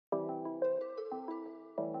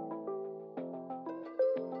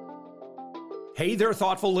Hey there,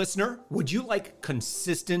 thoughtful listener. Would you like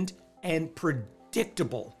consistent and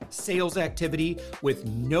predictable sales activity with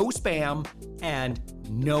no spam and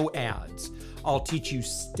no ads? I'll teach you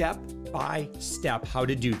step by step how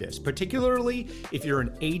to do this, particularly if you're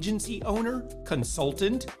an agency owner,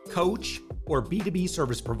 consultant, coach, or B2B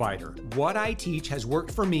service provider. What I teach has worked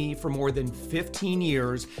for me for more than 15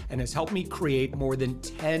 years and has helped me create more than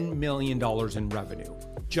 $10 million in revenue.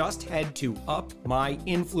 Just head to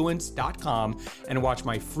upmyinfluence.com and watch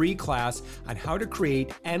my free class on how to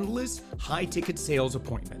create endless high-ticket sales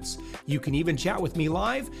appointments. You can even chat with me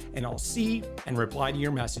live, and I'll see and reply to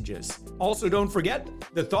your messages. Also, don't forget,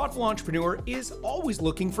 the Thoughtful Entrepreneur is always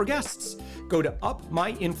looking for guests. Go to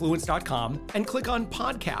upmyinfluence.com and click on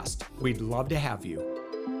podcast. We'd love to have you.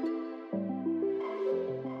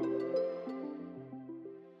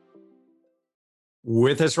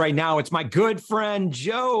 With us right now, it's my good friend,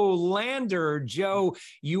 Joe Lander. Joe,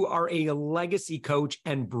 you are a legacy coach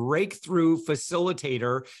and breakthrough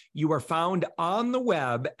facilitator. You are found on the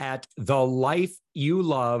web at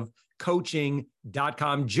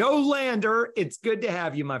thelifeyoulovecoaching.com. Joe Lander, it's good to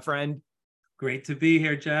have you, my friend. Great to be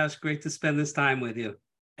here, Josh. Great to spend this time with you.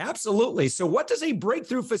 Absolutely. So what does a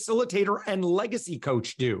breakthrough facilitator and legacy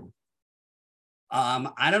coach do?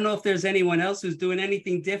 I don't know if there's anyone else who's doing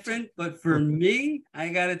anything different, but for me, I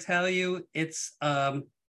got to tell you, it's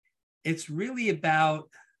really about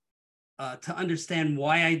to understand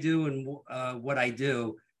why I do and what I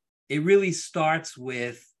do. It really starts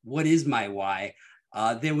with what is my why.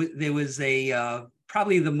 There was a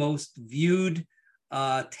probably the most viewed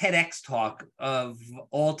TEDx talk of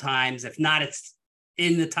all times, if not it's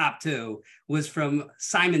in the top two, was from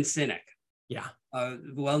Simon Sinek. Yeah. A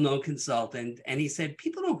well-known consultant, and he said,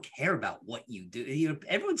 people don't care about what you do. You know,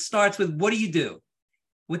 everyone starts with, what do you do?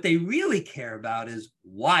 What they really care about is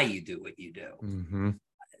why you do what you do. Mm-hmm.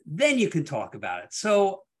 Then you can talk about it.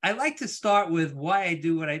 So I like to start with why I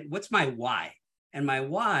do what's my why? And my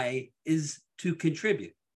why is to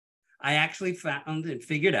contribute. I actually found and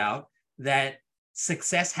figured out that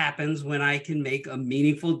success happens when I can make a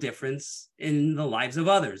meaningful difference in the lives of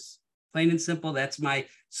others. Plain and simple, that's my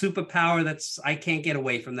superpower. I can't get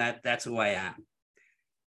away from that. That's who I am.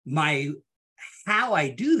 How I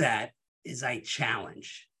do that is I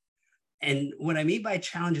challenge. And what I mean by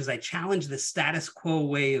challenge is I challenge the status quo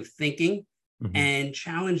way of thinking and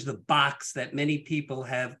challenge the box that many people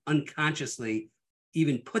have unconsciously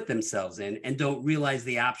even put themselves in and don't realize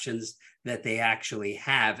the options that they actually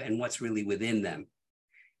have and what's really within them.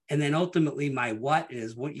 And then ultimately my what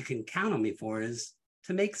you can count on me for is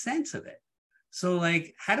to make sense of it. So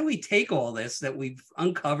like, how do we take all this that we've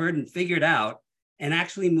uncovered and figured out and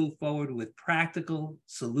actually move forward with practical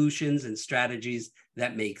solutions and strategies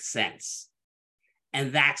that make sense?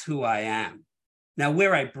 And that's who I am. Now,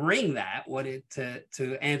 where I bring that,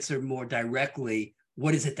 to answer more directly,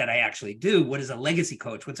 what is it that I actually do? What is a legacy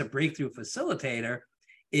coach? What's a breakthrough facilitator?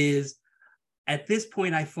 Is at this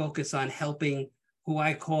point, I focus on helping who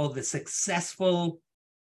I call the successful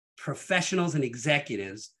professionals and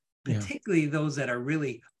executives, particularly those that are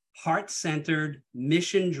really heart-centered,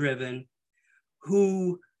 mission-driven,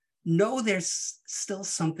 who know there's still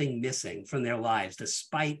something missing from their lives,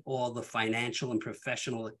 despite all the financial and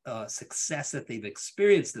professional success that they've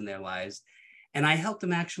experienced in their lives. And I help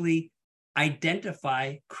them actually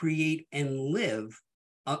identify, create, and live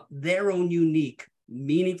their own unique,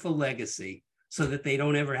 meaningful legacy so that they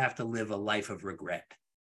don't ever have to live a life of regret.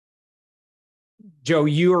 Joe,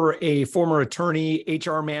 you're a former attorney,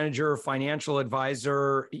 HR manager, financial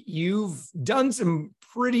advisor. You've done some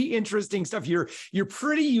pretty interesting stuff. You're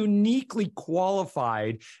pretty uniquely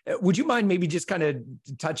qualified. Would you mind maybe just kind of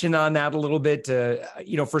touching on that a little bit?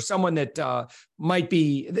 For someone that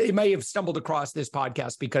they may have stumbled across this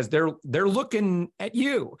podcast because they're looking at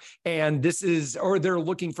you, and they're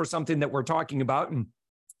looking for something that we're talking about, and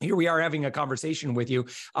here we are having a conversation with you.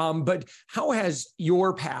 But how has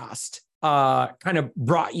your past kind of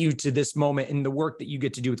brought you to this moment in the work that you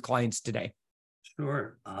get to do with clients today?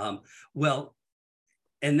 Sure. Well,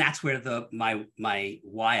 and that's where my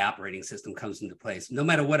why operating system comes into place. No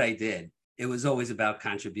matter what I did, it was always about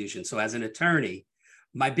contribution. So as an attorney,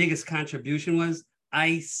 my biggest contribution was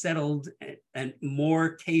I settled more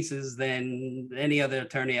cases than any other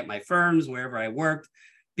attorney at my firms, wherever I worked,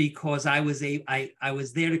 because I was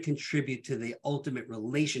there to contribute to the ultimate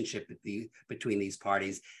relationship between these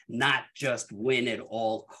parties, not just win at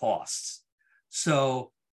all costs.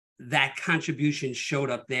 So that contribution showed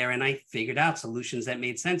up there, and I figured out solutions that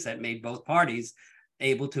made sense, that made both parties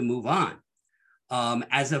able to move on.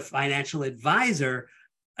 As a financial advisor,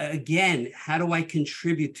 again, how do I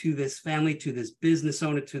contribute to this family, to this business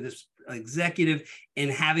owner, to this executive in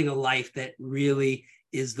having a life that really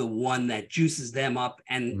is the one that juices them up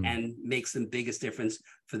and makes the biggest difference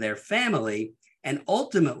for their family. And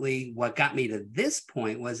ultimately, what got me to this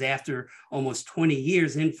point was after almost 20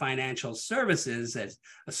 years in financial services as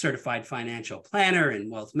a certified financial planner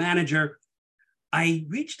and wealth manager, I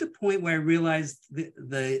reached a point where I realized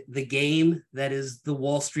the game that is the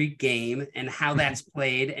Wall Street game and how that's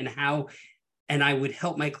played and I would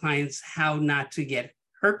help my clients how not to get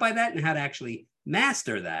hurt by that and how to actually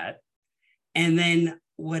master that. And then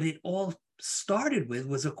what it all started with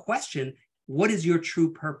was a question: what is your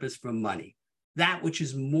true purpose for money? That which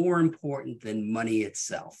is more important than money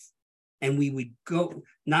itself. And we would go,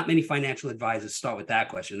 not many financial advisors start with that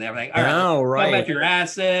question. They're like, all right, talk about your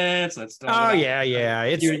assets. Let's talk about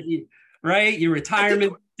It's your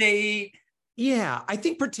retirement date. Yeah, I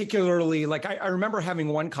think particularly, like I remember having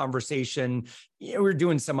one conversation, we were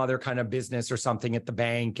doing some other kind of business or something at the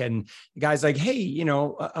bank, and the guy's like, hey,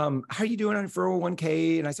 how are you doing on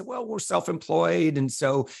 401k? And I said, well, we're self-employed. And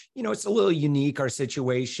so, it's a little unique, our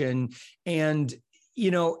situation. And,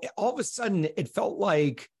 all of a sudden it felt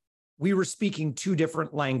like we were speaking two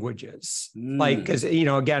different languages. Like, because,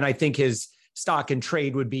 again, I think his stock and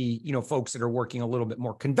trade would be, folks that are working a little bit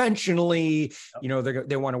more conventionally.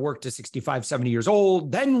 They want to work to 65, 70 years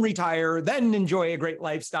old, then retire, then enjoy a great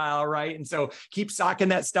lifestyle, right? And so keep socking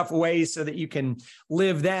that stuff away so that you can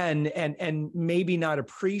live then, and maybe not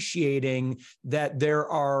appreciating that there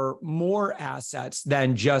are more assets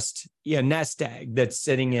than just a nest egg that's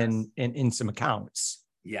sitting in some accounts.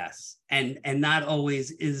 Yes. And not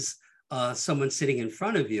always is someone sitting in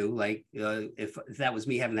front of you, like if that was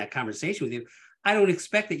me having that conversation with you, I don't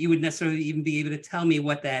expect that you would necessarily even be able to tell me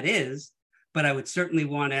what that is, but I would certainly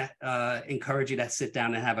want to encourage you to sit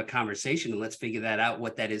down and have a conversation and let's figure that out,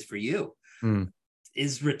 what that is for you.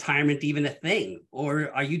 Is retirement even a thing?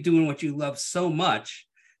 Or are you doing what you love so much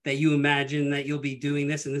that you imagine that you'll be doing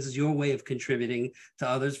this and this is your way of contributing to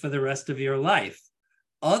others for the rest of your life?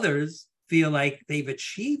 Others feel like they've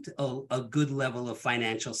achieved a good level of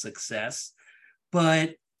financial success,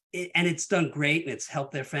 but it's done great and it's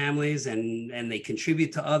helped their families and they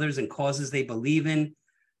contribute to others and causes they believe in,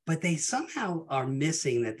 but they somehow are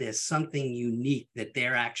missing that there's something unique that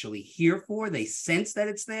they're actually here for. They sense that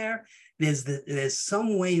it's there. There's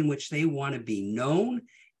some way in which they want to be known,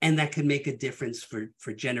 and that could make a difference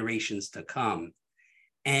for generations to come.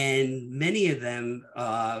 And many of them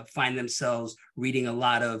find themselves reading a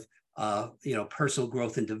lot of personal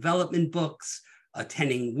growth and development books,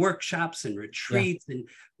 attending workshops and retreats, and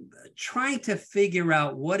trying to figure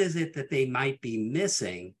out what is it that they might be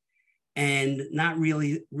missing, and not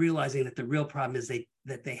really realizing that the real problem is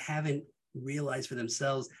that they haven't realized for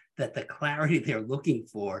themselves that the clarity they're looking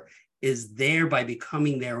for is there by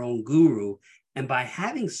becoming their own guru. And by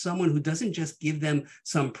having someone who doesn't just give them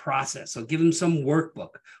some process or give them some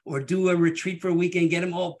workbook or do a retreat for a weekend, get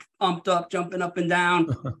them all pumped up, jumping up and down,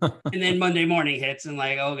 and then Monday morning hits and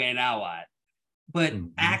like, okay, now what? But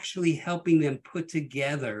actually helping them put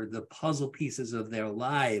together the puzzle pieces of their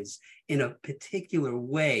lives in a particular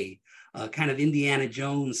way, kind of Indiana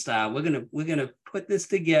Jones style. We're gonna put this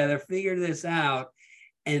together, figure this out,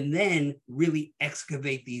 and then really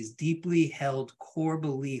excavate these deeply held core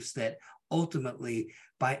beliefs that ultimately,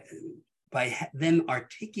 by them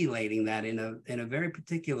articulating that in a very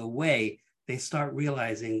particular way, they start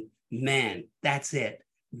realizing, man, that's it.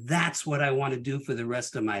 That's what I want to do for the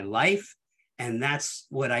rest of my life. And that's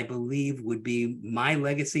what I believe would be my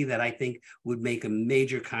legacy that I think would make a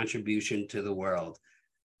major contribution to the world.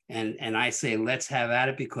 And I say, let's have at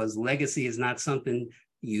it, because legacy is not something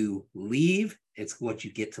you leave. It's what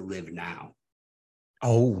you get to live now.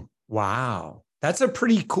 Oh, wow. That's a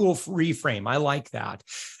pretty cool reframe. I like that.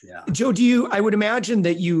 Yeah. Joe, I would imagine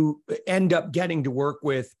that you end up getting to work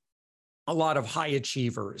with a lot of high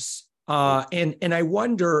achievers. And I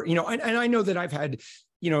wonder, and I know that I've had,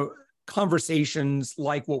 conversations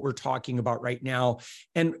like what we're talking about right now.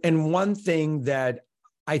 And one thing that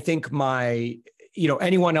I think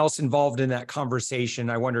anyone else involved in that conversation,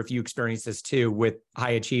 I wonder if you experience this too with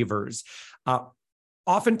high achievers.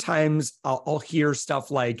 Oftentimes I'll hear stuff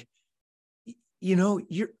like,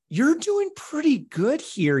 you're doing pretty good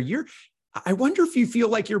here. I wonder if you feel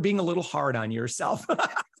like you're being a little hard on yourself.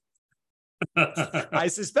 I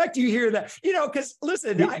suspect you hear that, because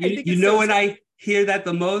listen, I think when I hear that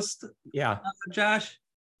the most, yeah, Josh,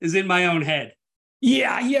 is in my own head.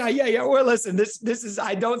 Yeah. Well, listen, this is,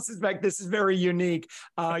 I don't suspect this is very unique,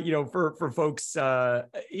 for folks, who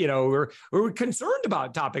are concerned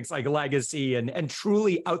about topics like legacy and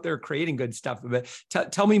truly out there creating good stuff. But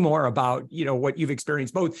tell me more about, what you've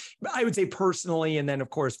experienced, both, I would say personally, and then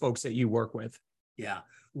of course, folks that you work with. Yeah.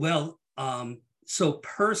 Well, so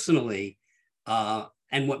personally,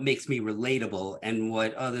 and what makes me relatable and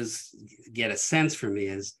what others get a sense from me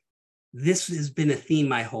is this has been a theme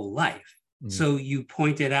my whole life. So you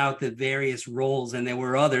pointed out the various roles, and there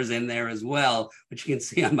were others in there as well, which you can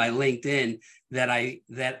see on my LinkedIn that I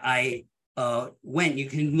went. You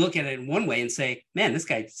can look at it in one way and say, man, this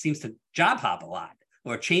guy seems to job hop a lot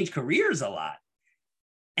or change careers a lot.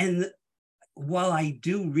 And while I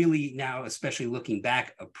do really now, especially looking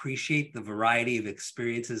back, appreciate the variety of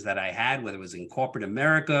experiences that I had, whether it was in corporate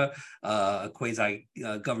America, a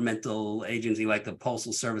quasi-governmental agency like the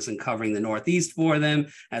Postal Service and covering the Northeast for them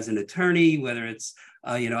as an attorney, whether it's,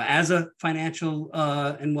 as a financial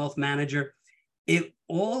and wealth manager,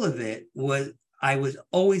 all of it was, I was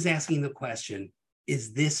always asking the question,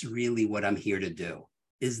 is this really what I'm here to do?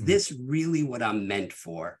 Is this really what I'm meant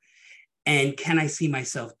for? And can I see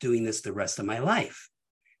myself doing this the rest of my life?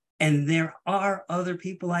 And there are other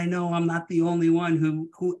people I know, I'm not the only one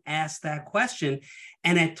who asked that question.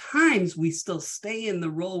 And at times we still stay in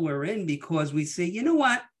the role we're in because we say, you know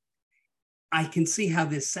what? I can see how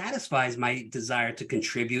this satisfies my desire to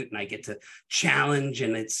contribute, and I get to challenge,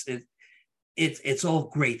 and it's all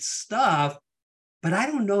great stuff, but I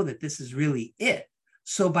don't know that this is really it.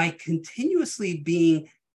 So by continuously being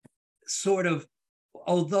sort of,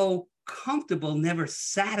 although comfortable, never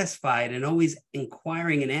satisfied, and always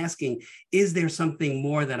inquiring and asking, is there something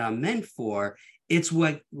more that I'm meant for? It's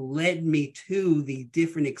what led me to the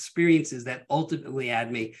different experiences that ultimately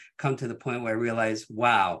had me come to the point where I realized,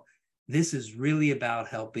 wow, this is really about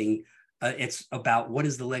helping. It's about what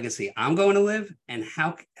is the legacy I'm going to live, and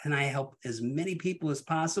how can I help as many people as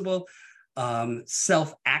possible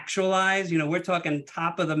self-actualize. We're talking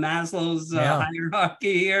top of the Maslow's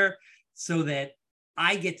hierarchy here, so that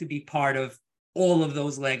I get to be part of all of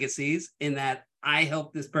those legacies, in that I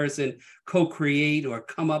help this person co-create or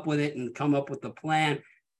come up with it and come up with the plan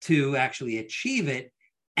to actually achieve it.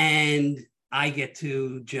 And I get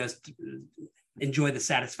to just enjoy the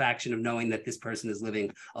satisfaction of knowing that this person is living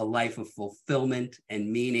a life of fulfillment and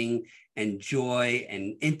meaning and joy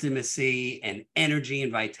and intimacy and energy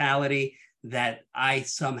and vitality that I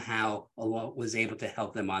somehow was able to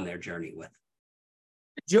help them on their journey with.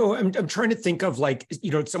 Joe, I'm trying to think of, like,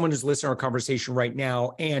 someone who's listening to our conversation right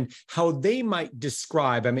now and how they might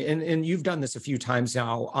describe, I mean, and you've done this a few times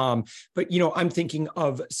now, but, I'm thinking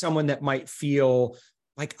of someone that might feel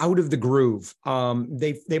like out of the groove.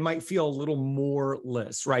 They might feel a little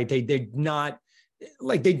moreless, right? They're not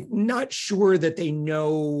sure that they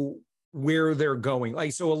know where they're going.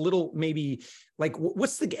 Like, so a little, maybe like,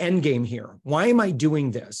 what's the end game here? Why am I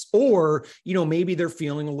doing this? Or, maybe they're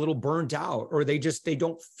feeling a little burnt out, or they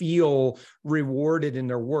don't feel rewarded in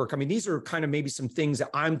their work. I mean, these are kind of maybe some things that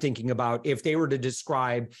I'm thinking about. If they were to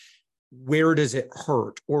describe, where does it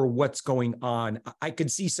hurt or what's going on, I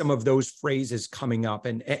could see some of those phrases coming up.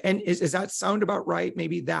 And is that sound about right?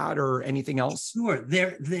 Maybe that, or anything else? Sure.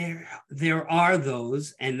 There are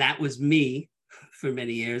those, and that was me for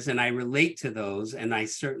many years, and I relate to those, and I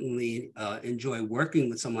certainly enjoy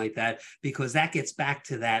working with someone like that, because that gets back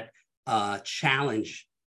to that challenge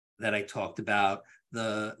that I talked about,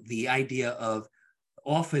 the idea of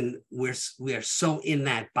often we're so in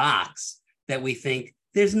that box that we think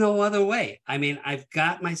there's no other way. I mean, I've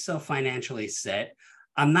got myself financially set.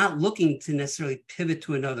 I'm not looking to necessarily pivot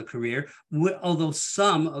to another career, although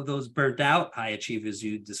some of those burnt out high achievers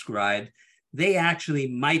you described, they actually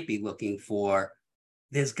might be looking for,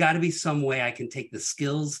 there's got to be some way I can take the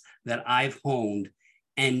skills that I've honed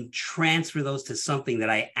and transfer those to something that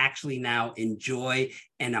I actually now enjoy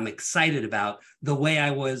and I'm excited about, the way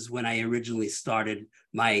I was when I originally started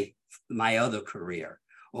my other career,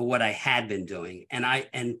 or what I had been doing.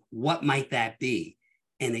 And what might that be?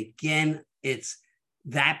 And again, it's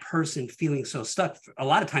that person feeling so stuck. A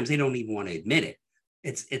lot of times they don't even want to admit it.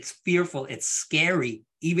 It's fearful. It's scary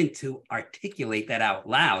even to articulate that out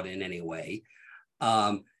loud in any way.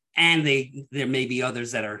 And there may be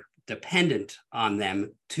others that are dependent on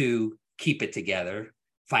them to keep it together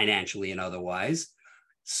financially and otherwise.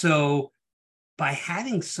 So by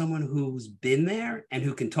having someone who's been there and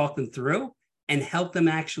who can talk them through and help them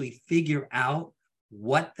actually figure out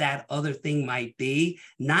what that other thing might be,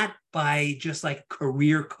 not by just like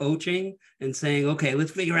career coaching and saying, okay,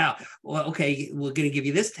 let's figure out, well, okay, we're going to give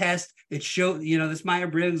you this test. It shows, this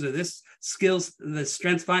Myers-Briggs or this skills, the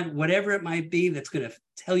strengths find, whatever it might be that's going to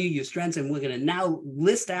tell you your strengths. And we're going to now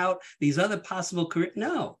list out these other possible career.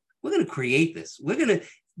 No, we're going to create this. We're going to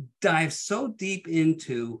dive so deep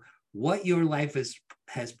into what your life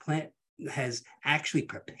has actually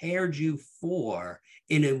prepared you for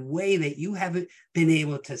in a way that you haven't been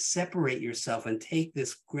able to separate yourself and take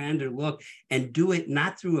this grander look and do it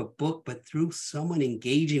not through a book, but through someone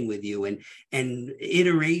engaging with you and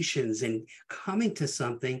iterations and coming to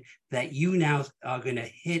something that you now are going to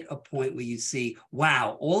hit a point where you see,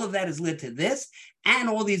 wow, all of that has led to this and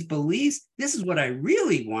all these beliefs. This is what I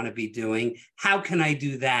really want to be doing. How can I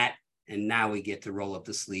do that? And now we get to roll up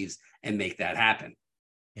the sleeves and make that happen.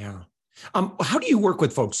 Yeah. How do you work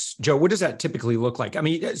with folks, Joe? What does that typically look like? I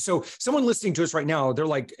mean, so someone listening to us right now, they're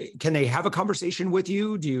like, can they have a conversation with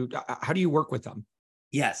you? How do you work with them?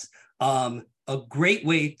 Yes. A great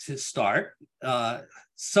way to start,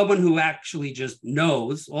 someone who actually just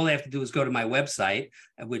knows, all they have to do is go to my website,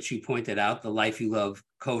 which you pointed out,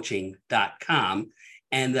 thelifeyoulovecoaching.com,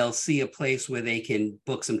 and they'll see a place where they can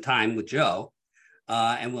book some time with Joe,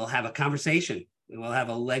 and we'll have a conversation. We'll have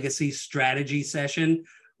a legacy strategy session.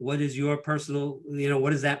 What is your personal,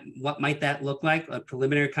 what might that look like? A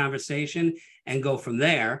preliminary conversation, and go from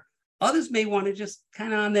there. Others may want to just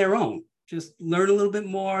kind of on their own, just learn a little bit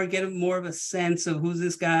more, get more of a sense of who's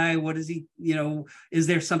this guy? What is he, is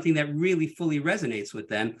there something that really fully resonates with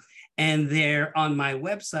them? And there on my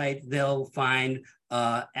website, they'll find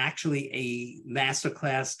actually a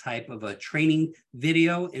masterclass type of a training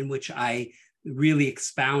video in which I really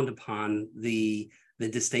expound upon the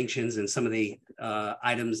distinctions and some of the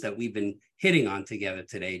items that we've been hitting on together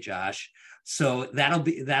today, Josh. So that'll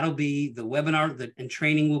be the webinar, and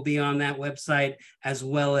training will be on that website, as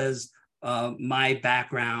well as my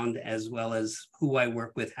background, as well as who I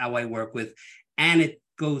work with, how I work with, and it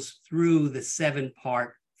goes through the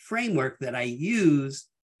 7-part framework that I use,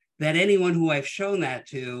 that anyone who I've shown that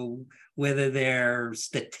to, whether they're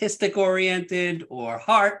statistic oriented or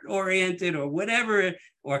heart oriented or whatever,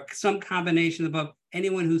 or some combination of both,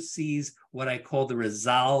 anyone who sees what I call the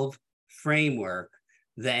Resolve framework,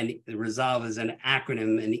 then the Resolve is an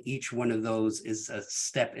acronym, and each one of those is a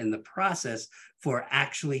step in the process for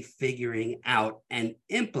actually figuring out and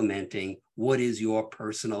implementing what is your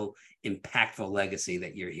personal impactful legacy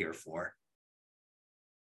that you're here for.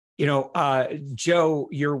 Joe,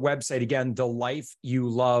 your website, again,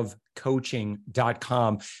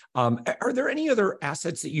 thelifeyoulovecoaching.com. Are there any other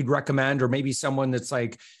assets that you'd recommend, or maybe someone that's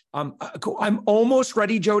like, I'm almost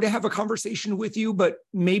ready, Joe, to have a conversation with you, but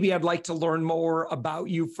maybe I'd like to learn more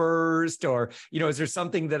about you first, or, is there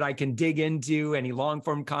something that I can dig into, any long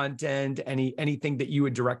form content, anything that you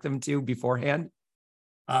would direct them to beforehand?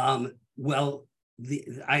 Well,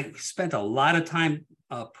 I spent a lot of time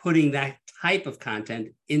putting that type of content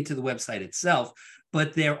into the website itself,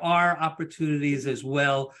 but there are opportunities as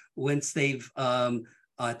well once they've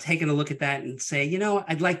taken a look at that and say,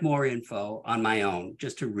 I'd like more info on my own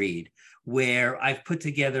just to read, where I've put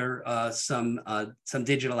together some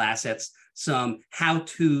digital assets, some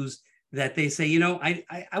how-tos that they say,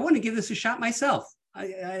 I want to give this a shot myself.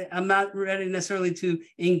 I'm not ready necessarily to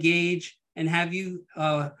engage and have you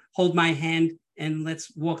hold my hand and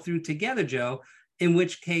let's walk through together, Joe, in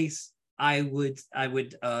which case I would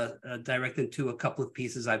direct them to a couple of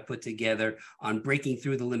pieces I've put together on breaking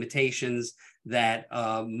through the limitations that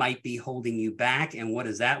might be holding you back, and what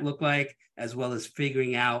does that look like, as well as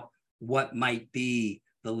figuring out what might be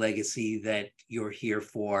the legacy that you're here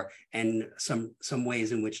for, and some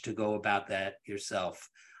ways in which to go about that yourself.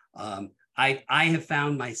 I have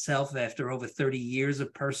found myself, after over 30 years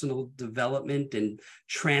of personal development and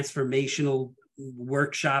transformational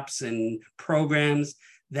workshops and programs,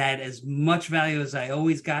 that as much value as I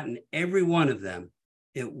always got in every one of them,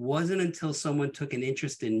 it wasn't until someone took an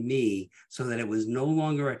interest in me so that it was no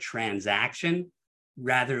longer a transaction,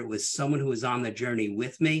 rather it was someone who was on the journey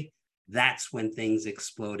with me. That's when things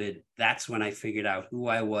exploded. That's when I figured out who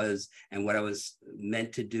I was and what I was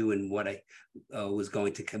meant to do and what I was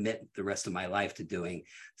going to commit the rest of my life to doing.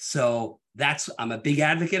 So I'm a big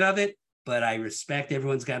advocate of it, but I respect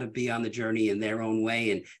everyone's got to be on the journey in their own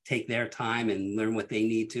way and take their time and learn what they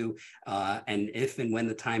need to. And if and when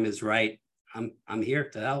the time is right, I'm here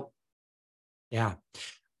to help. Yeah.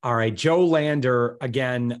 All right. Joe Lander,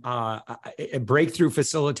 again, a breakthrough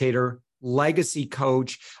facilitator, legacy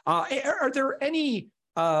coach. Are there any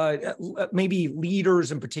maybe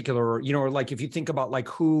leaders in particular, or like if you think about like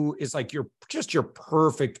who is like your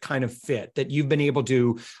perfect kind of fit that you've been able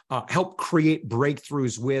to help create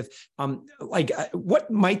breakthroughs with,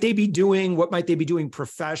 what might they be doing? What might they be doing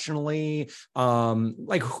professionally?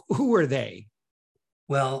 Like who are they?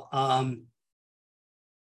 Well,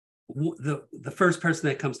 the first person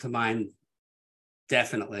that comes to mind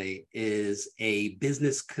definitely is a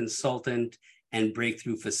business consultant and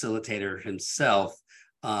breakthrough facilitator himself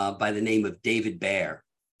by the name of David Baer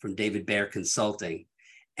from David Baer Consulting.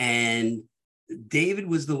 And David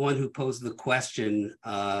was the one who posed the question,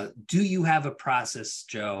 do you have a process,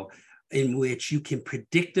 Joe, in which you can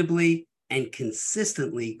predictably and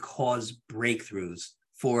consistently cause breakthroughs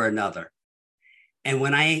for another? And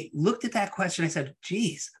when I looked at that question, I said,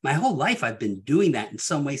 geez, my whole life I've been doing that in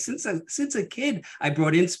some way. Since a kid, I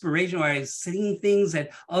brought inspiration, or I was seeing things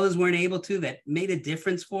that others weren't able to that made a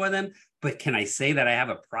difference for them. But can I say that I have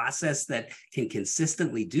a process that can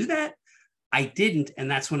consistently do that? I didn't.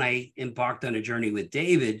 And that's when I embarked on a journey with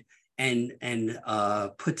David and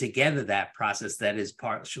put together that process that is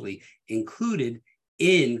partially included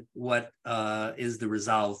in what is the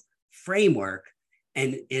Resolve framework.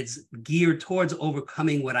 And it's geared towards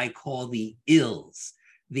overcoming what I call the ills,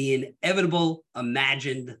 the inevitable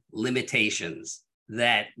imagined limitations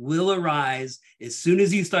that will arise as soon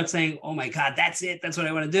as you start saying, oh my God, that's it. That's what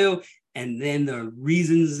I want to do. And then the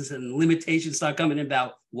reasons and limitations start coming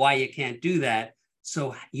about why you can't do that.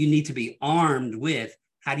 So you need to be armed with,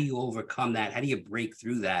 how do you overcome that? How do you break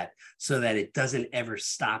through that so that it doesn't ever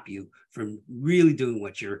stop you from really doing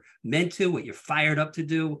what you're meant to, what you're fired up to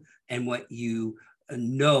do, and what you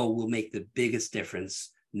know will make the biggest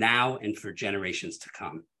difference now and for generations to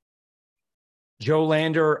come. Joe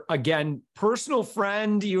Lander, again, personal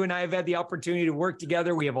friend. You and I have had the opportunity to work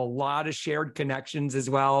together. We have a lot of shared connections as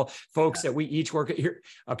well. Folks that we each work at here.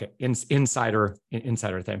 Okay, insider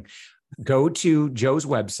thing. Go to Joe's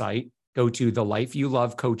website, go to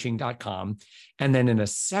thelifeyoulovecoaching.com, and then in a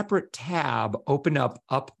separate tab, open up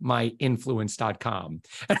upmyinfluence.com.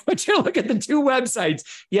 And I want you to look at the two websites.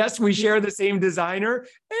 Yes, we share the same designer,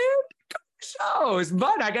 and shows,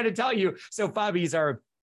 but I got to tell you, so Fabi's our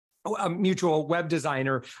mutual web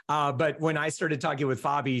designer. But when I started talking with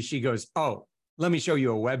Fabi, she goes, oh, let me show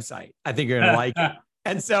you a website. I think you're going to like it.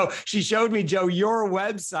 And so she showed me, Joe, your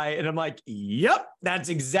website. And I'm like, yep, that's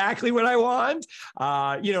exactly what I want.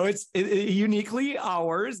 It's uniquely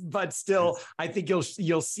ours, but still, I think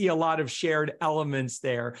you'll see a lot of shared elements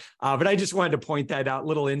there. But I just wanted to point that out,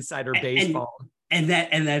 little insider baseball. And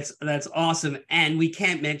that's awesome. And we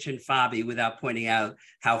can't mention Fabi without pointing out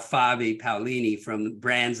how Fabi Paolini from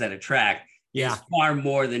Brands That Attract is far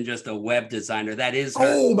more than just a web designer. That is her.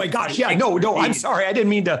 Oh my gosh. Yeah, no, I'm sorry. I didn't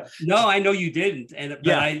mean to. No, I know you didn't.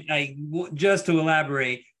 But I just to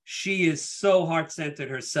elaborate, she is so heart-centered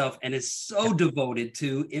herself and is so devoted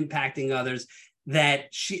to impacting others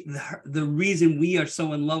that the reason we are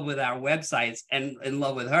so in love with our websites and in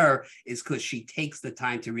love with her is because she takes the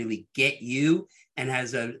time to really get you and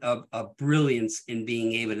has a brilliance in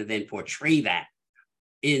being able to then portray that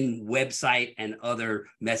in website and other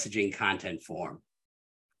messaging content form.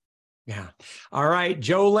 Yeah. All right.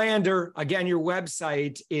 Joe Lander, again, your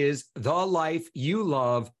website is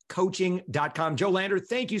thelifeyoulovecoaching.com. Joe Lander,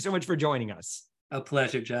 thank you so much for joining us. A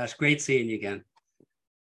pleasure, Josh. Great seeing you again.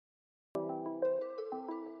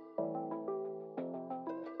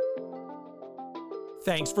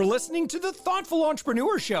 Thanks for listening to the Thoughtful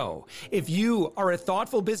Entrepreneur Show. If you are a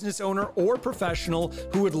thoughtful business owner or professional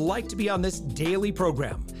who would like to be on this daily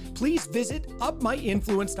program, please visit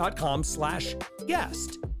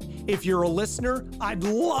upmyinfluence.com/guest. If you're a listener, I'd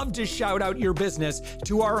love to shout out your business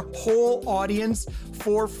to our whole audience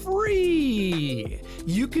for free.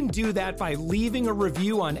 You can do that by leaving a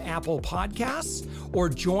review on Apple Podcasts or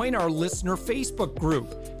join our listener Facebook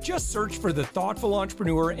group. Just search for The Thoughtful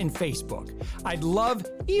Entrepreneur in Facebook. I'd love,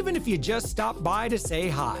 even if you just stop by to say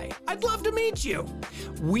hi, I'd love to meet you.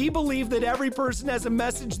 We believe that every person has a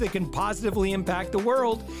message that can positively impact the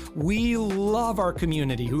world. We love our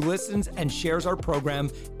community who listens and shares our program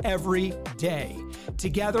every day.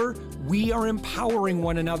 Together, we are empowering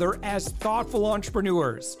one another as thoughtful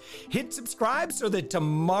entrepreneurs. Hit subscribe so that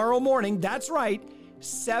tomorrow morning, that's right,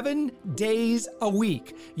 7 days a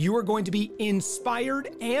week, you are going to be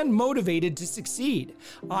inspired and motivated to succeed.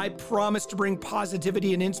 I promise to bring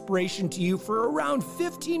positivity and inspiration to you for around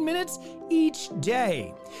 15 minutes each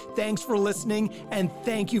day. Thanks for listening, and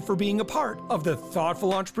thank you for being a part of the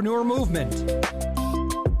Thoughtful Entrepreneur Movement.